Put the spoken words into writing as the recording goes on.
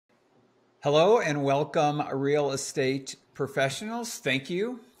Hello and welcome, real estate professionals. Thank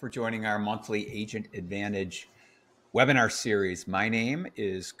you for joining our monthly Agent Advantage webinar series. My name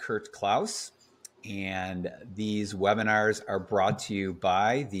is Kurt Klaus, and these webinars are brought to you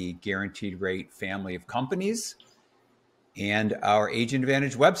by the Guaranteed Rate family of companies and our Agent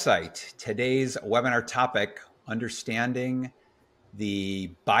Advantage website. Today's webinar topic, understanding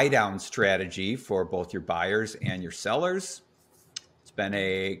the buy down strategy for both your buyers and your sellers. It's been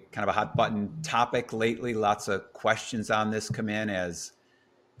a kind of a hot button topic lately. Lots of questions on this come in as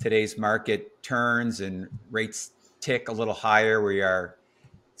today's market turns and rates tick a little higher. We are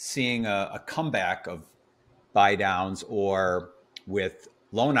seeing a comeback of buy downs or with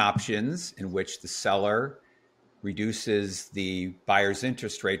loan options in which the seller reduces the buyer's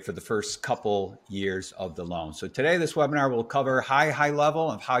interest rate for the first couple years of the loan. So today, this webinar will cover high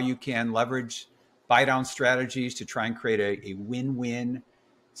level of how you can leverage buy down strategies to try and create a win-win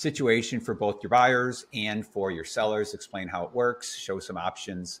situation for both your buyers and for your sellers, explain how it works, show some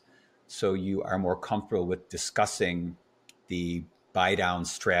options so you are more comfortable with discussing the buy down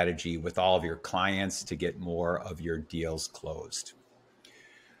strategy with all of your clients to get more of your deals closed.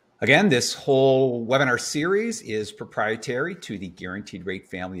 Again, this whole webinar series is proprietary to the Guaranteed Rate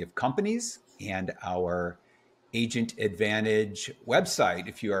family of companies and our Agent Advantage website.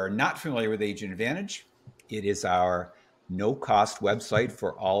 If you are not familiar with Agent Advantage, it is our no-cost website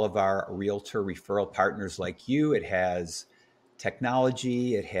for all of our realtor referral partners like you. It has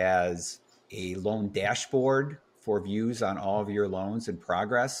technology. It has a loan dashboard for views on all of your loans in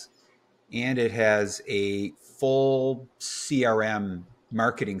progress. And it has a full CRM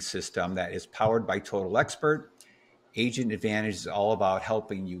marketing system that is powered by Total Expert. Agent Advantage is all about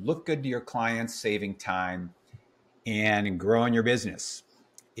helping you look good to your clients, saving time, and growing your business.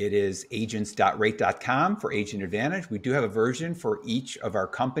 It is agents.rate.com for Agent Advantage. We do have a version for each of our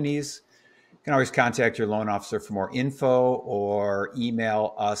companies. You can always contact your loan officer for more info or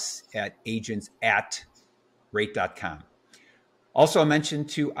email us at agents@rate.com. Also, a mention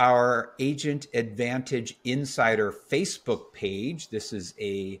to our Agent Advantage Insider Facebook page. This is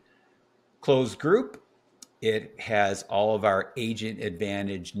a closed group. It has all of our Agent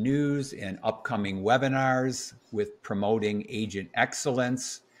Advantage news and upcoming webinars with promoting agent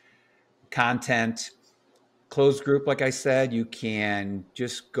excellence content. Closed group, like I said, you can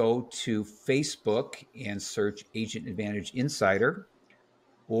just go to Facebook and search Agent Advantage Insider,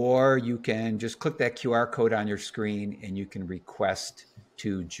 or you can just click that QR code on your screen and you can request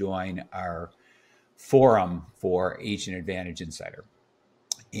to join our forum for Agent Advantage Insider.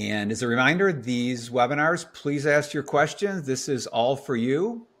 And as a reminder, these webinars, please ask your questions. This is all for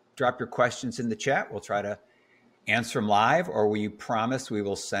you. Drop your questions in the chat. We'll try to answer them live, or we promise we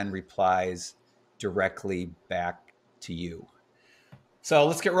will send replies directly back to you. So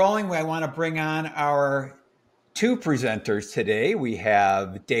let's get rolling. I want to bring on our two presenters today. We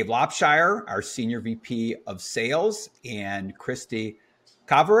have Dave Lopshire, our Senior VP of Sales, and Christy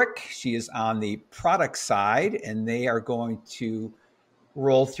Kovaric. She is on the product side, and they are going to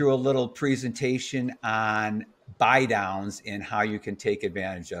roll through a little presentation on buy downs and how you can take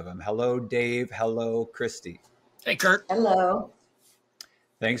advantage of them. Hello, Dave. Hello, Christy. Hey, Kurt. Hello.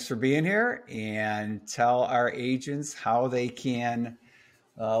 Thanks for being here, and tell our agents how they can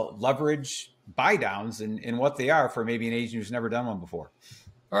leverage buy downs and what they are for maybe an agent who's never done one before.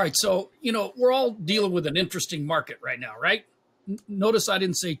 All right. So, we're all dealing with an interesting market right now, right? Notice I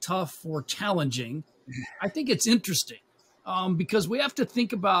didn't say tough or challenging. I think it's interesting. Because we have to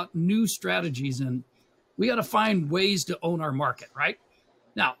think about new strategies and we got to find ways to own our market, right?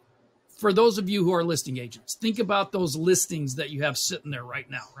 Now, for those of you who are listing agents, think about those listings that you have sitting there right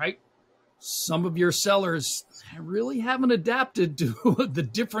now, right? Some of your sellers really haven't adapted to the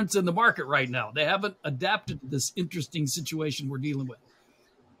difference in the market right now. They haven't adapted to this interesting situation we're dealing with.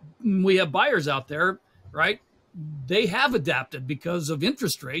 We have buyers out there, right? They have adapted because of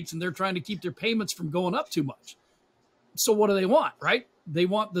interest rates and they're trying to keep their payments from going up too much. So what do they want, right? They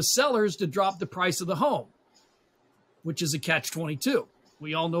want the sellers to drop the price of the home, which is a catch-22.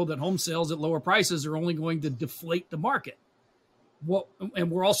 We all know that home sales at lower prices are only going to deflate the market.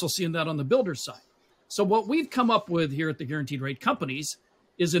 And we're also seeing that on the builder side. So what we've come up with here at the Guaranteed Rate Companies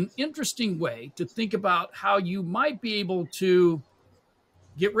is an interesting way to think about how you might be able to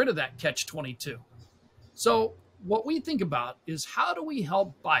get rid of that catch-22. So what we think about is how do we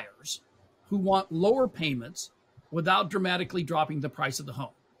help buyers who want lower payments without dramatically dropping the price of the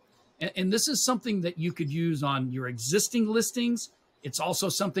home. And this is something that you could use on your existing listings. It's also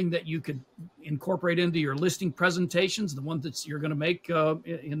something that you could incorporate into your listing presentations, the ones that you're going to make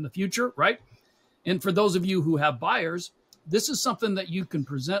in the future, right? And for those of you who have buyers, this is something that you can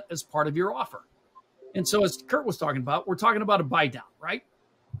present as part of your offer. And so as Kurt was talking about, we're talking about a buy down, right?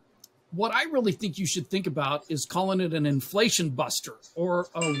 What I really think you should think about is calling it an inflation buster or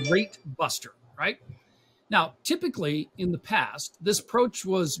a rate buster, right? Now, typically in the past, this approach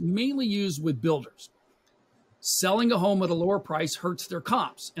was mainly used with builders. Selling a home at a lower price hurts their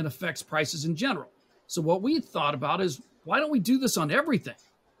comps and affects prices in general. So what we thought about is, why don't we do this on everything,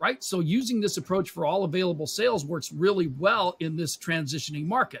 right? So using this approach for all available sales works really well in this transitioning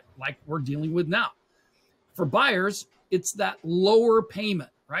market like we're dealing with now. For buyers, it's that lower payment,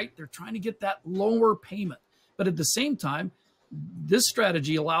 right? They're trying to get that lower payment. But at the same time, this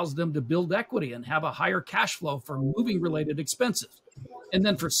strategy allows them to build equity and have a higher cash flow for moving related expenses. And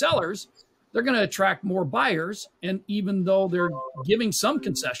then for sellers, they're going to attract more buyers. And even though they're giving some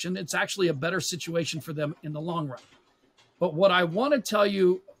concession, it's actually a better situation for them in the long run. But what I want to tell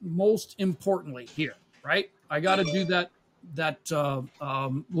you most importantly here, right? I got to do that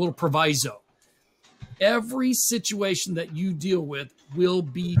little proviso. Every situation that you deal with will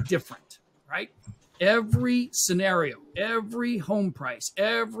be different, right? Every scenario, every home price,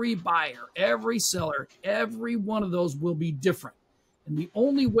 every buyer, every seller, every one of those will be different. And the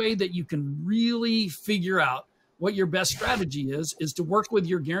only way that you can really figure out what your best strategy is to work with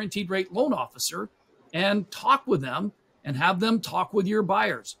your guaranteed rate loan officer and talk with them and have them talk with your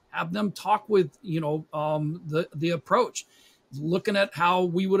buyers, have them talk with, the approach, looking at how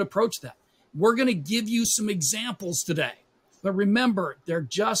we would approach that. We're going to give you some examples today, but remember, they're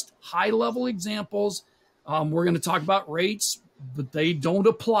just high-level examples. We're going to talk about rates, but they don't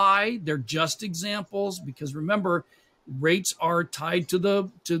apply. They're just examples because remember, rates are tied to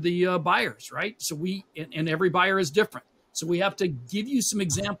the buyers, right? So and every buyer is different. So we have to give you some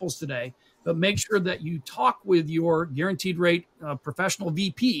examples today, but make sure that you talk with your guaranteed rate professional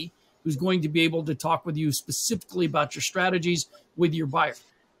VP who's going to be able to talk with you specifically about your strategies with your buyer.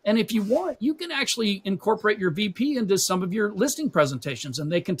 And if you want, you can actually incorporate your VP into some of your listing presentations,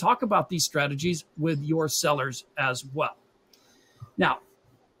 and they can talk about these strategies with your sellers as well. Now,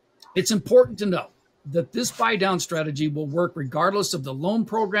 it's important to know that this buy down strategy will work regardless of the loan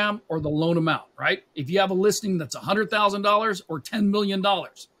program or the loan amount, right? If you have a listing that's $100,000 or $10 million,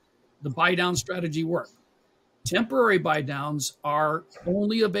 the buy down strategy works. Temporary buy downs are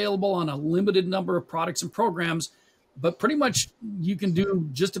only available on a limited number of products and programs, but pretty much you can do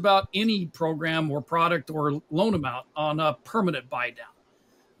just about any program or product or loan amount on a permanent buy down,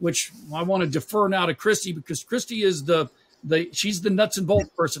 which I want to defer now to Christy because Christy is she's the nuts and bolts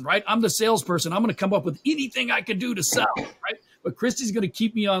person, right? I'm the salesperson. I'm going to come up with anything I can do to sell, right? But Christy's going to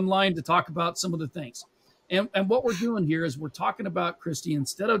keep me online to talk about some of the things. And what we're doing here is we're talking about, Christy,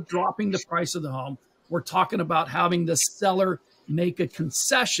 instead of dropping the price of the home, we're talking about having the seller make a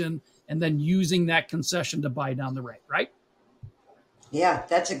concession and then using that concession to buy down the rate, right? Yeah,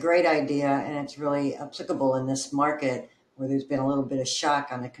 that's a great idea. And it's really applicable in this market where there's been a little bit of shock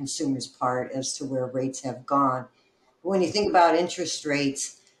on the consumer's part as to where rates have gone. When you think about interest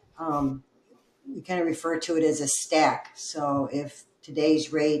rates, we kind of refer to it as a stack. So if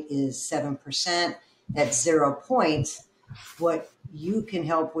today's rate is 7%, that's 0 points. What you can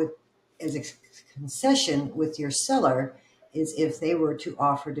help with as a concession with your seller is if they were to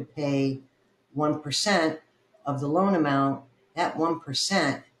offer to pay 1% of the loan amount, that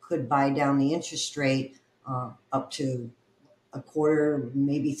 1% could buy down the interest rate up to a quarter,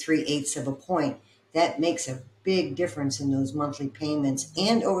 maybe 3/8 of a point. That makes a big difference in those monthly payments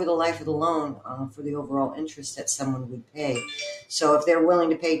and over the life of the loan for the overall interest that someone would pay. So if they're willing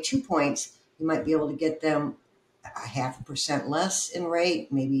to pay 2 points, you might be able to get them a 0.5% less in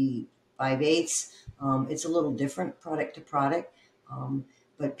rate, maybe 5/8. It's a little different product to product,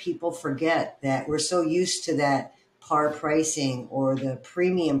 but people forget that we're so used to that par pricing or the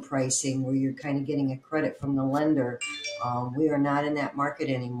premium pricing where you're kind of getting a credit from the lender. We are not in that market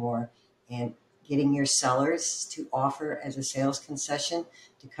anymore. And getting your sellers to offer as a sales concession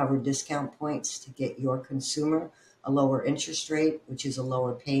to cover discount points to get your consumer a lower interest rate, which is a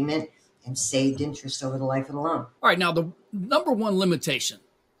lower payment and saved interest over the life of the loan. All right. Now, the number one limitation,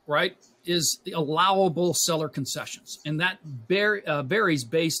 right, is the allowable seller concessions. And that varies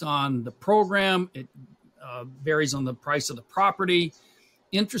based on the program. It varies on the price of the property,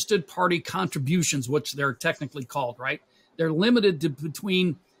 interested party contributions, which they're technically called, right? They're limited to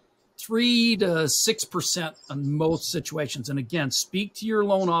between 3 to 6% in most situations. And again, speak to your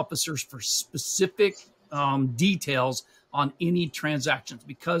loan officers for specific details on any transactions,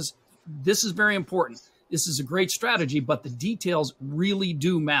 because this is very important. This is a great strategy, but the details really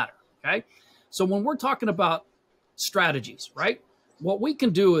do matter. Okay. So when we're talking about strategies, right, what we can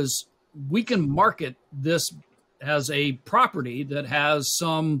do is we can market this has a property that has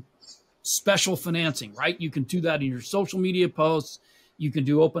some special financing, right? You can do that in your social media posts. You can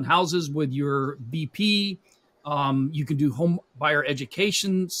do open houses with your BP. You can do home buyer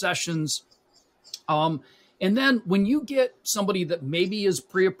education sessions. And then when you get somebody that maybe is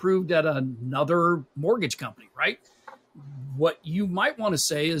pre-approved at another mortgage company, right? What you might want to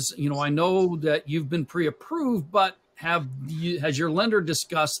say is, I know that you've been pre-approved, but has your lender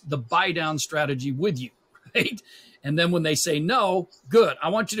discussed the buy down strategy with you, right? And then when they say no, good. I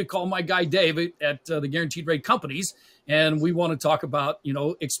want you to call my guy Dave at the Guaranteed Rate Companies, and we want to talk about,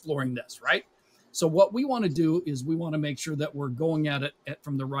 exploring this, right? So what we want to do is we want to make sure that we're going at it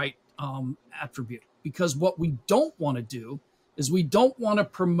from the right attribute, because what we don't want to do is we don't want to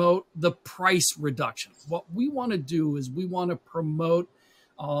promote the price reduction. What we want to do is we want to promote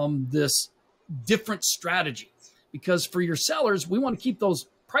this different strategy, because for your sellers, we want to keep those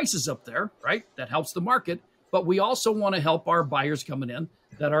prices up there, right? That helps the market. But we also want to help our buyers coming in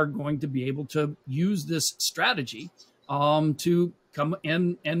that are going to be able to use this strategy to come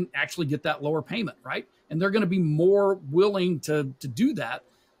in and actually get that lower payment, right? And they're going to be more willing to do that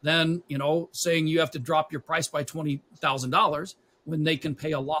than, saying you have to drop your price by $20,000 when they can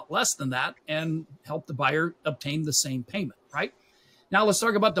pay a lot less than that and help the buyer obtain the same payment, right? Now let's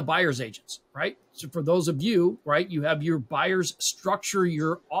talk about the buyer's agents, right? So for those of you, right, you have your buyers structure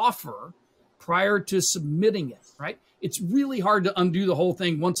your offer prior to submitting it, right? It's really hard to undo the whole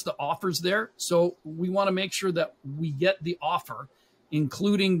thing once the offer's there. So we want to make sure that we get the offer,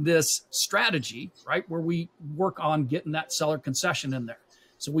 including this strategy, right, where we work on getting that seller concession in there.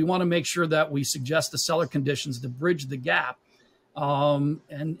 So we want to make sure that we suggest the seller conditions to bridge the gap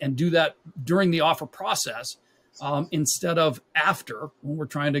and do that during the offer process instead of after, when we're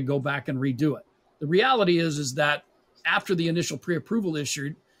trying to go back and redo it. The reality is that after the initial pre-approval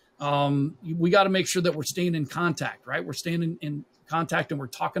issued, we got to make sure that we're staying in contact, right? We're staying in contact and we're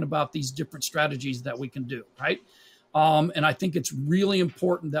talking about these different strategies that we can do, right? And I think it's really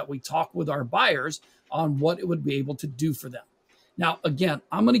important that we talk with our buyers on what it would be able to do for them. Now, again,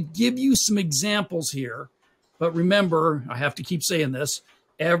 I'm going to give you some examples here, but remember, I have to keep saying this,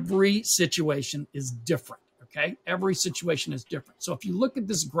 every situation is different, okay? Every situation is different. So if you look at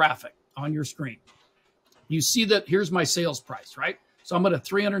this graphic on your screen, you see that here's my sales price, right? So I'm at a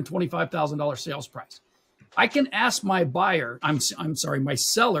 $325,000 sales price. I can ask my buyer, my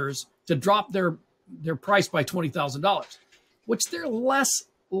sellers to drop their price by $20,000, which they're less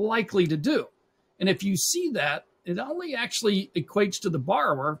likely to do. And if you see that, it only actually equates to the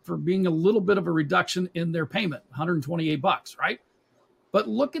borrower for being a little bit of a reduction in their payment, $128, right? But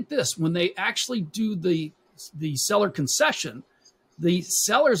look at this, when they actually do the seller concession, the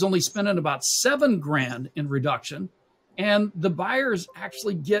seller's only spending about $7,000 in reduction, and the buyer's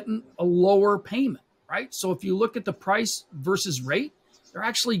actually getting a lower payment, right? So if you look at the price versus rate, they're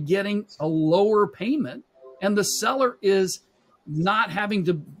actually getting a lower payment, and the seller is not having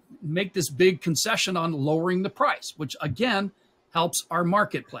to make this big concession on lowering the price, which again helps our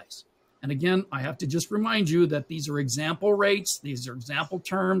marketplace. And again, I have to just remind you that these are example rates, these are example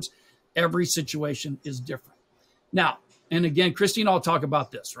terms. Every situation is different. Now, and again, Christine, I'll talk about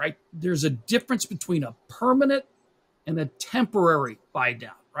this, right? There's a difference between a permanent and a temporary buy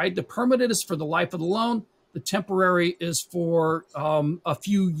down, right? The permanent is for the life of the loan. The temporary is for a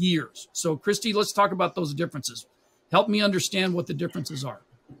few years. So, Christy, let's talk about those differences. Help me understand what the differences are.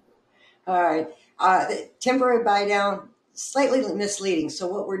 All right. The temporary buy down, slightly misleading. So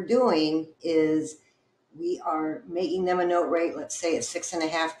what we're doing is we are making them a note rate, let's say at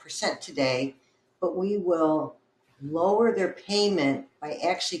 6.5% today, but we will lower their payment by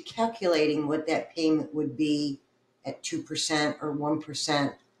actually calculating what that payment would be at 2% or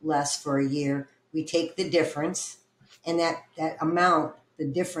 1% less for a year. We take the difference, and that amount, the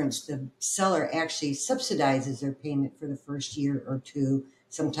difference, the seller actually subsidizes their payment for the first year or two,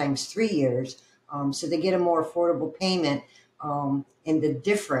 sometimes 3 years. So they get a more affordable payment. And the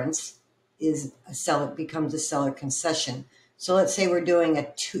difference is becomes a seller concession. So let's say we're doing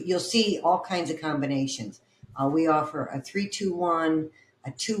you'll see all kinds of combinations. We offer a 3-2-1,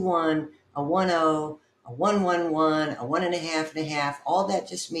 a 2-1, a 1-0, a 1-1-1, a 1.5-1.5. All that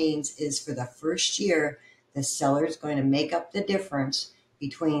just means is for the first year, the seller is going to make up the difference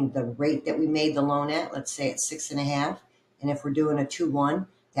between the rate that we made the loan at, let's say at 6.5, and if we're doing a 2-1,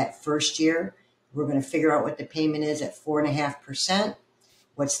 that first year, we're going to figure out what the payment is at 4.5%.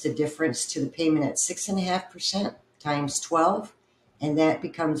 What's the difference to the payment at 6.5% times 12? And that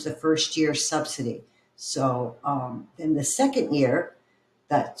becomes the first year subsidy. So then the second year,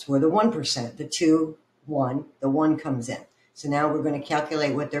 that's where the 1%, the 2-1, the 1 comes in. So now we're going to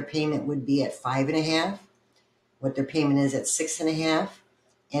calculate what their payment would be at 5.5. what their payment is at 6.5%,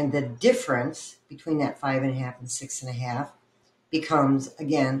 and the difference between that 5.5% and 6.5% becomes,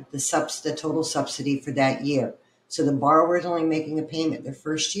 again, the total subsidy for that year. So the borrower is only making a payment their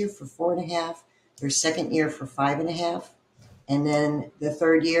first year for 4.5%, their second year for 5.5%, and then the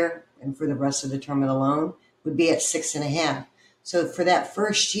third year and for the rest of the term of the loan would be at 6.5%. So for that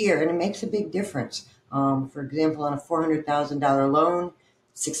first year, and it makes a big difference. For example, on a $400,000 loan,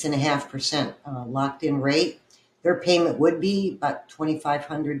 6.5% locked in rate, their payment would be about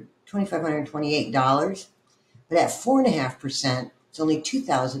 $2,528. But at 4.5%, it's only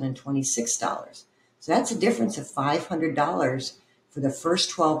 $2,026. So that's a difference of $500 for the first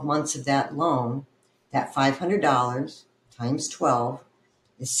 12 months of that loan. That $500 times 12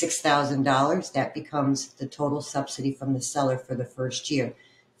 is $6,000. That becomes the total subsidy from the seller for the first year.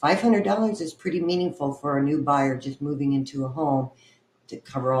 $500 is pretty meaningful for a new buyer just moving into a home to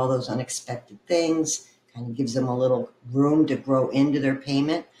cover all those unexpected things, kind of gives them a little room to grow into their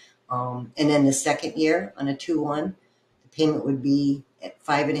payment. And then the second year on a 2-1, the payment would be at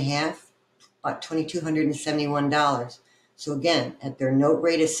 5.5%, about $2,271. So again, at their note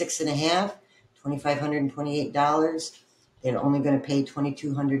rate of 6.5%, $2,528, they're only going to pay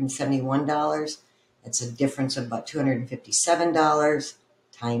 $2,271. That's a difference of about $257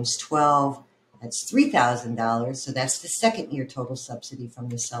 times 12. That's $3,000. So that's the second year total subsidy from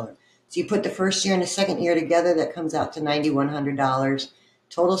the seller. So you put the first year and the second year together, that comes out to $9,100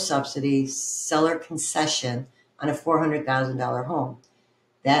 total subsidy, seller concession on a $400,000 home.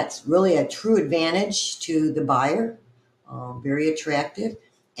 That's really a true advantage to the buyer, very attractive.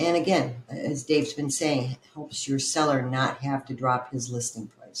 And again, as Dave's been saying, it helps your seller not have to drop his listing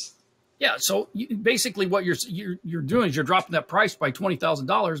price. Yeah. So basically what you're doing is you're dropping that price by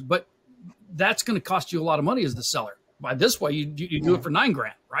 $20,000, but that's going to cost you a lot of money as the seller. By this way, you do it for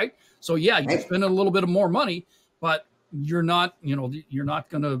 $9,000, right? So yeah, you spend a little bit of more money, but you're not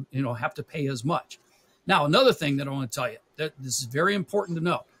going to, have to pay as much. Now, another thing that I want to tell you, that this is very important to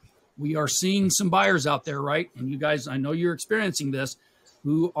know. We are seeing some buyers out there, right? And you guys, I know you're experiencing this,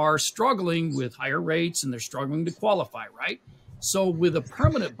 who are struggling with higher rates and they're struggling to qualify, right? So with a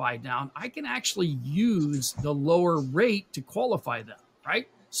permanent buy down, I can actually use the lower rate to qualify them, right?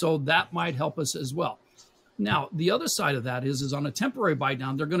 So that might help us as well. Now, the other side of that is on a temporary buy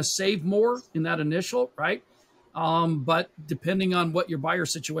down, they're going to save more in that initial, right? But depending on what your buyer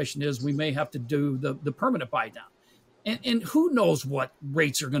situation is, we may have to do the permanent buy down. And who knows what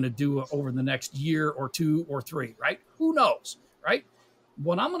rates are going to do over the next year or 2 or 3, right? Who knows, right?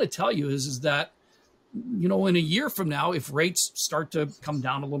 What I'm going to tell you is that, in a year from now, if rates start to come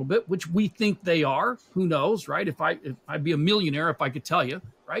down a little bit, which we think they are, who knows, right? If I'd be a millionaire if I could tell you,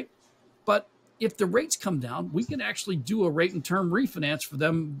 right? But if the rates come down, we can actually do a rate and term refinance for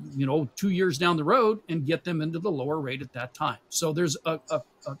them, 2 years down the road and get them into the lower rate at that time. So there's a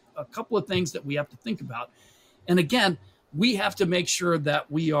couple of things that we have to think about. And again, we have to make sure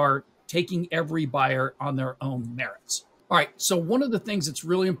that we are taking every buyer on their own merits. All right. So one of the things that's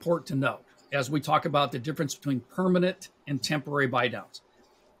really important to know as we talk about the difference between permanent and temporary buy downs.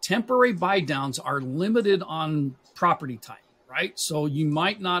 Temporary buy downs are limited on property type. Right? So you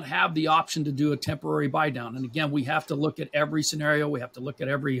might not have the option to do a temporary buy down. And again, we have to look at every scenario. We have to look at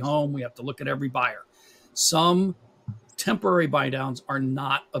every home. We have to look at every buyer. Some temporary buy downs are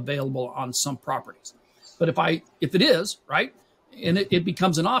not available on some properties. But if it is, right, and it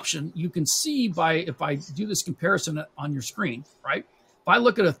becomes an option, you can see if I do this comparison on your screen, right? If I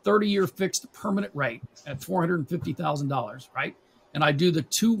look at a 30-year fixed permanent rate at $450,000, right, and I do the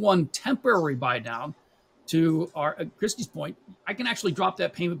 2-1 temporary buy down, to Christy's point, I can actually drop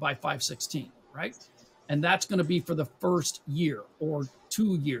that payment by $516, right? And that's going to be for the first year or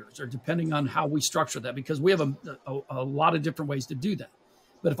 2 years, or depending on how we structure that, because we have a lot of different ways to do that.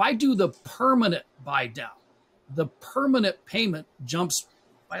 But if I do the permanent buy down, the permanent payment jumps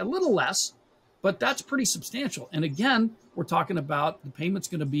by a little less, but that's pretty substantial. And again, we're talking about the payment's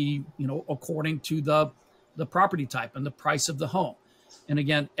going to be, according to the property type and the price of the home. And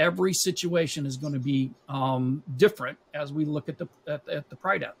again, every situation is going to be different as we look at the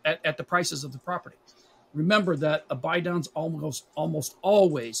prices of the property. Remember that a buy down's almost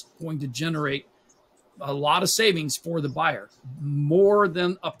always going to generate a lot of savings for the buyer, more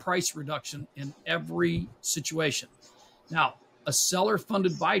than a price reduction in every situation. Now, a seller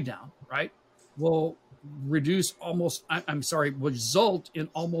funded buy down, right, will result in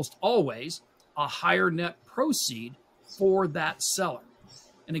almost always a higher net proceed for that seller.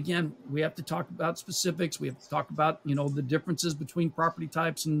 And again, we have to talk about specifics. We have to talk about, the differences between property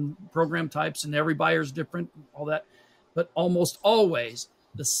types and program types, and every buyer is different, all that. But almost always,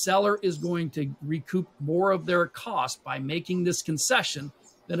 the seller is going to recoup more of their cost by making this concession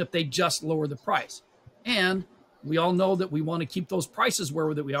than if they just lower the price. And we all know that we want to keep those prices where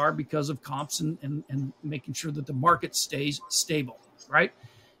we are because of comps and making sure that the market stays stable, right?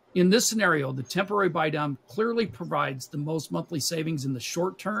 In this scenario, the temporary buydown clearly provides the most monthly savings in the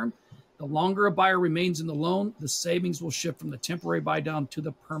short term. The longer a buyer remains in the loan, the savings will shift from the temporary buydown to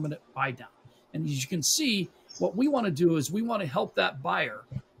the permanent buydown. And as you can see, what we want to do is we want to help that buyer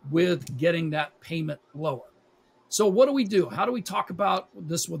with getting that payment lower. So what do we do? How do we talk about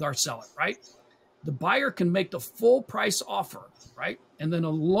this with our seller, right? The buyer can make the full price offer, right? And then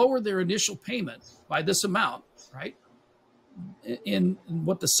lower their initial payment by this amount, right? And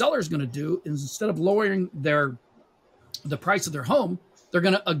what the seller is going to do is instead of lowering the price of their home, they're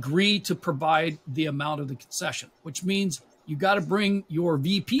going to agree to provide the amount of the concession, which means you got to bring your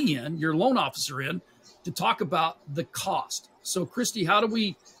VP in, your loan officer in, to talk about the cost. So, Christy,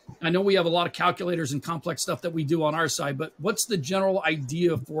 I know we have a lot of calculators and complex stuff that we do on our side, but what's the general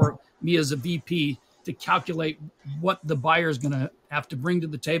idea for me as a VP to calculate what the buyer is going to have to bring to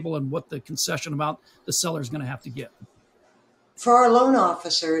the table and what the concession amount the seller is going to have to give? For our loan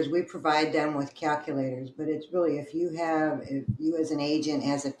officers, we provide them with calculators, but it's really if you as an agent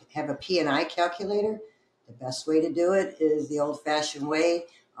have a P&I calculator, the best way to do it is the old-fashioned way.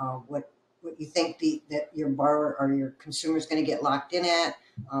 What you think that your borrower or your consumer is going to get locked in at,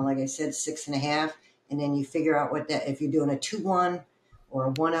 like I said, 6.5, and then you figure out what that, if you're doing a 2-1 or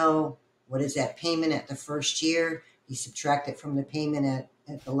a 1-0, what is that payment at the first year? You subtract it from the payment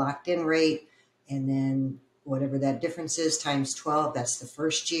at the locked-in rate, and then whatever that difference is times 12, that's the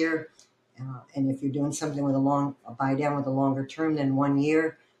first year. And if you're doing something with a buy down with a longer term than 1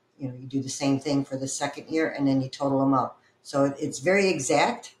 year, you do the same thing for the second year, and then you total them up. So it's very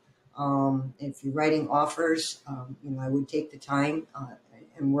exact. If you're writing offers, I would take the time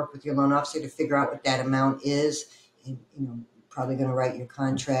and work with your loan officer to figure out what that amount is. And, probably going to write your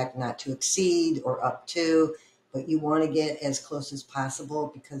contract not to exceed or up to, but you want to get as close as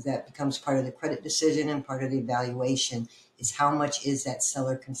possible because that becomes part of the credit decision and part of the evaluation is how much is that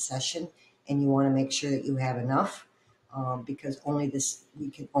seller concession. And you want to make sure that you have enough because we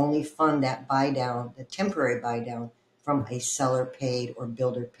can only fund that buy down, the temporary buy down from a seller paid or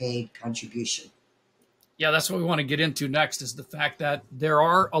builder paid contribution. Yeah, that's what we want to get into next is the fact that there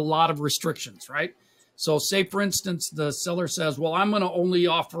are a lot of restrictions, right? So say, for instance, the seller says, well, I'm going to only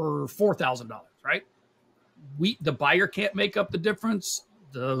offer $4,000, right? The buyer can't make up the difference.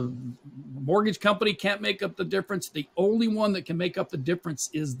 The mortgage company can't make up the difference. The only one that can make up the difference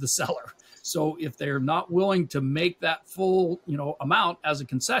is the seller. So if they're not willing to make that full, amount as a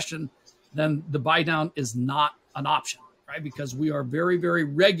concession, then the buy down is not an option, right? Because we are very, very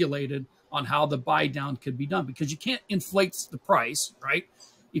regulated on how the buy down could be done because you can't inflate the price, right?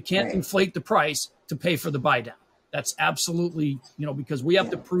 You can't inflate the price to pay for the buy down. That's absolutely, because we have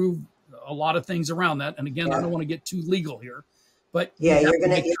to prove a lot of things around that. And again, I don't want to get too legal here, but you'll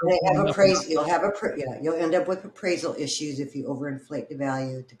end up with appraisal issues if you overinflate the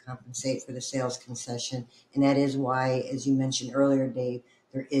value to compensate for the sales concession. And that is why, as you mentioned earlier, Dave,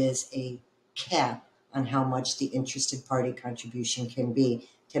 there is a cap on how much the interested party contribution can be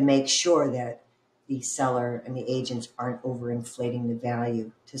to make sure that the seller and the agents aren't overinflating the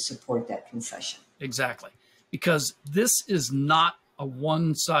value to support that concession. Exactly. Because this is not a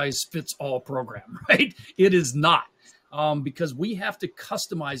one-size-fits-all program, right? It is not. Because we have to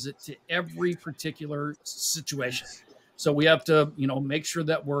customize it to every particular situation. So we have to, make sure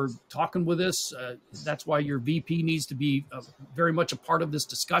that we're talking with this. That's why your VP needs to be very much a part of this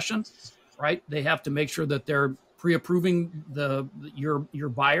discussion, right? They have to make sure that they're pre-approving your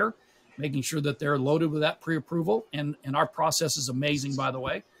buyer, making sure that they're loaded with that pre-approval. And our process is amazing, by the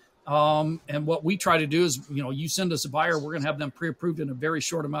way. And what we try to do is, you send us a buyer, we're going to have them pre-approved in a very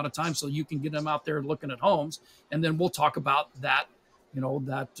short amount of time so you can get them out there looking at homes. And then we'll talk about that,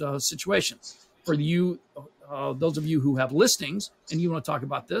 situation. For you, those of you who have listings and you want to talk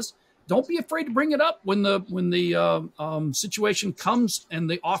about this, don't be afraid to bring it up when the situation comes and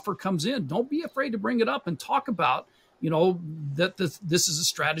the offer comes in. Don't be afraid to bring it up and talk about, that this is a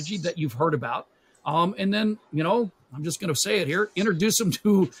strategy that you've heard about. And then, I'm just going to say it here, introduce them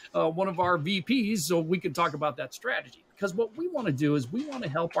to one of our VPs so we can talk about that strategy. Because what we want to do is we want to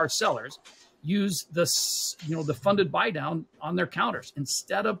help our sellers use this, the funded buy down on their counters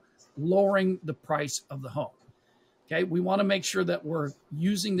instead of lowering the price of the home. Okay, we want to make sure that we're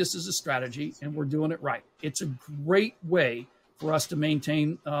using this as a strategy and we're doing it right. It's a great way for us to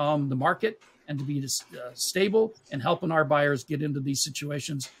maintain the market and to be stable and helping our buyers get into these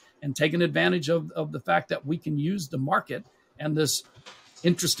situations and taking advantage of the fact that we can use the market and this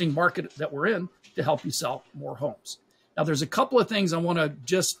interesting market that we're in to help you sell more homes. Now, there's a couple of things I want to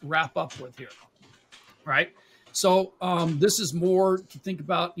just wrap up with here, right? So this is more to think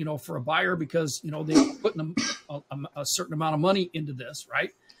about, for a buyer, because, they're putting a certain amount of money into this,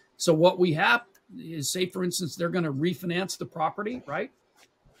 right? So what we have is, say, for instance, they're going to refinance the property, right?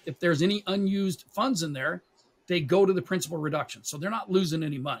 If there's any unused funds in there, they go to the principal reduction. So they're not losing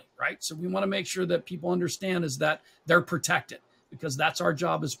any money, right? So we want to make sure that people understand is that they're protected, because that's our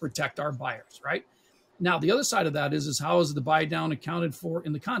job, is protect our buyers, right? Now, the other side of that is how is the buy down accounted for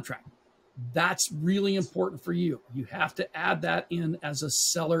in the contract? That's really important for you. You have to add that in as a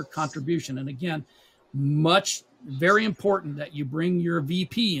seller contribution. And again, very important that you bring your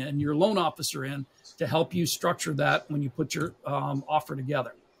VP in, your loan officer in, to help you structure that when you put your offer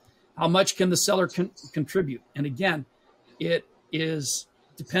together. How much can the seller contribute? And again, it is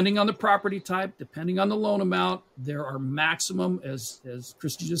depending on the property type, depending on the loan amount. There are maximum, as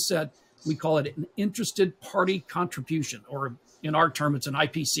Christy just said, we call it an interested party contribution, or in our term, it's an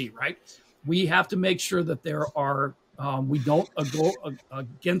IPC, right? We have to make sure that there are, we don't go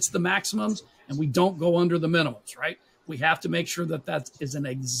against the maximums, and we don't go under the minimums, right? We have to make sure that that is an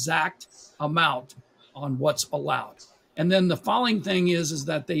exact amount on what's allowed. And then the following thing is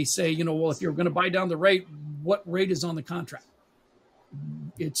that they say, well, if you're going to buy down the rate, what rate is on the contract?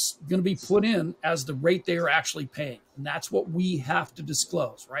 It's going to be put in as the rate they are actually paying. And that's what we have to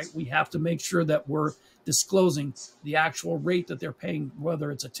disclose, right? We have to make sure that we're disclosing the actual rate that they're paying,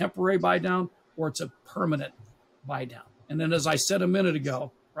 whether it's a temporary buy down or it's a permanent buy down. And then, as I said a minute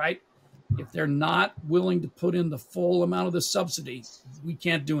ago, right, if they're not willing to put in the full amount of the subsidy, we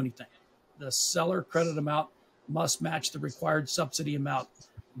can't do anything. The seller credit amount must match the required subsidy amount.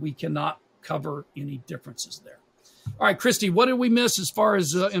 We cannot cover any differences there. All right, Christy, what did we miss as far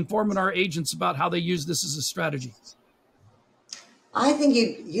as informing our agents about how they use this as a strategy? I think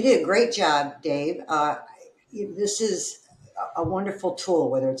you did a great job, Dave. This is a wonderful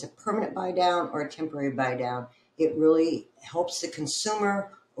tool, whether it's a permanent buy down or a temporary buy down. It really helps the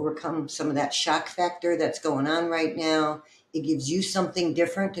consumer overcome some of that shock factor that's going on right now. It gives you something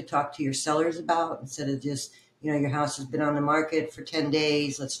different to talk to your sellers about, instead of just, your house has been on the market for 10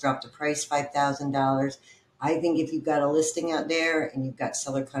 days. Let's drop the price $5,000. I think if you've got a listing out there and you've got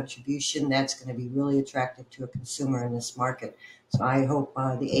seller contribution, that's going to be really attractive to a consumer in this market. So I hope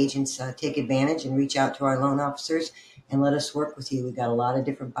the agents take advantage and reach out to our loan officers and let us work with you. We've got a lot of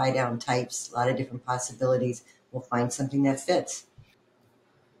different buy down types, a lot of different possibilities. We'll find something that fits.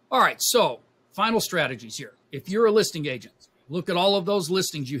 All right, so final strategies here. If you're a listing agent, look at all of those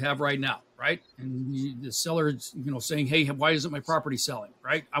listings you have right now, right? And the seller is, saying, hey, why isn't my property selling,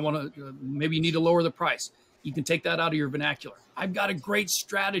 right? I want to, maybe you need to lower the price. You can take that out of your vernacular. I've got a great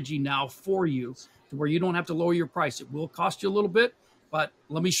strategy now for you to where you don't have to lower your price. It will cost you a little bit, but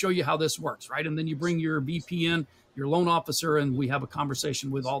let me show you how this works, right? And then you bring your VP in, your loan officer, and we have a conversation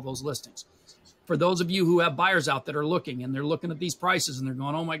with all those listings. For those of you who have buyers out that are looking, and they're looking at these prices and they're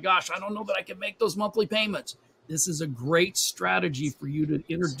going, oh my gosh, I don't know that I can make those monthly payments. This is a great strategy for you to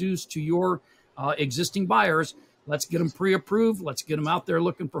introduce to your existing buyers. Let's get them pre-approved. Let's get them out there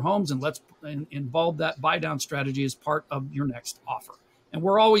looking for homes, and let's involve that buy down strategy as part of your next offer. And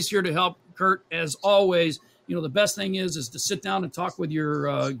we're always here to help, Kurt. As always, the best thing is to sit down and talk with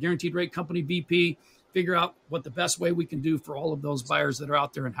your guaranteed rate company VP, figure out what the best way we can do for all of those buyers that are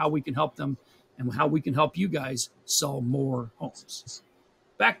out there and how we can help them and how we can help you guys sell more homes.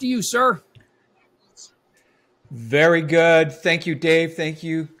 Back to you, sir. Very good. Thank you, Dave. Thank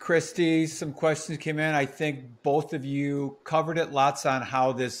you, Christy. Some questions came in. I think both of you covered it. Lots on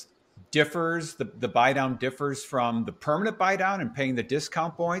how this differs. The buy down differs from the permanent buy down and paying the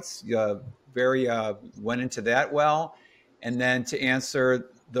discount points. Went into that well. And then to answer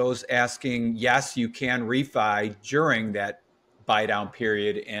those asking, yes, you can refi during that buy down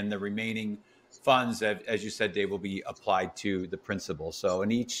period, and the remaining funds, as you said, Dave, will be applied to the principal. So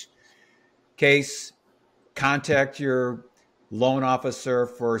in each case, contact your loan officer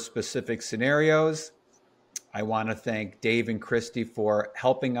for specific scenarios. I want to thank Dave and Christy for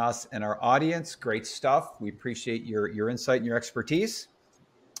helping us and our audience. Great stuff. We appreciate your insight and your expertise.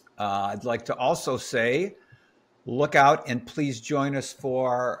 I'd like to also say, look out and please join us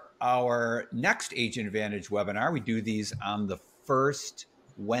for our next Agent Advantage webinar. We do these on the first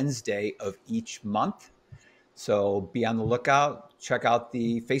Wednesday of each month. So be on the lookout. Check out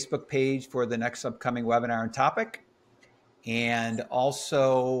the Facebook page for the next upcoming webinar and topic. And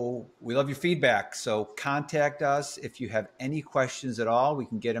also, we love your feedback. So contact us if you have any questions at all. We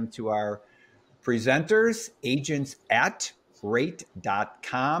can get them to our presenters,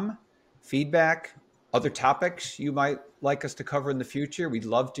 agents@rate.com. Feedback, other topics you might like us to cover in the future, we'd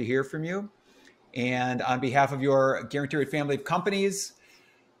love to hear from you. And on behalf of your Guaranteed Rate family of companies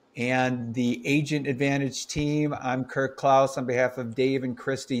and the Agent Advantage team, I'm Kirk Klaus. On behalf of Dave and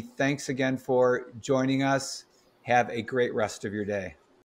Christy, thanks again for joining us. Have a great rest of your day.